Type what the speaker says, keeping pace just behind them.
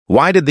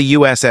Why did the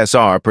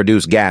USSR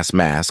produce gas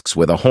masks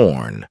with a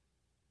horn?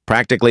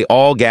 Practically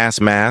all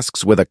gas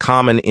masks with a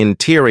common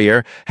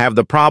interior have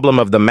the problem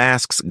of the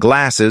mask's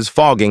glasses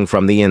fogging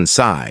from the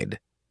inside.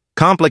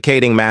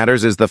 Complicating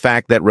matters is the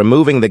fact that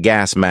removing the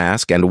gas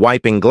mask and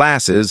wiping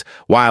glasses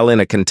while in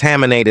a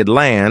contaminated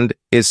land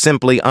is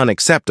simply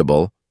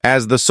unacceptable,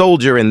 as the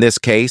soldier in this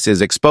case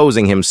is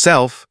exposing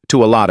himself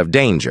to a lot of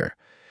danger.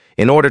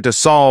 In order to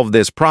solve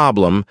this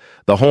problem,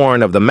 the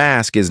horn of the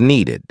mask is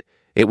needed.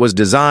 It was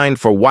designed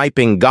for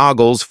wiping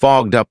goggles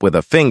fogged up with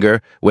a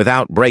finger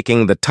without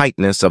breaking the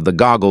tightness of the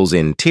goggle's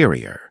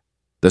interior.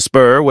 The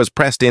spur was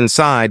pressed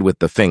inside with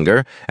the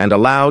finger and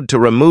allowed to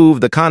remove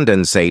the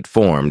condensate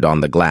formed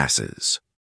on the glasses.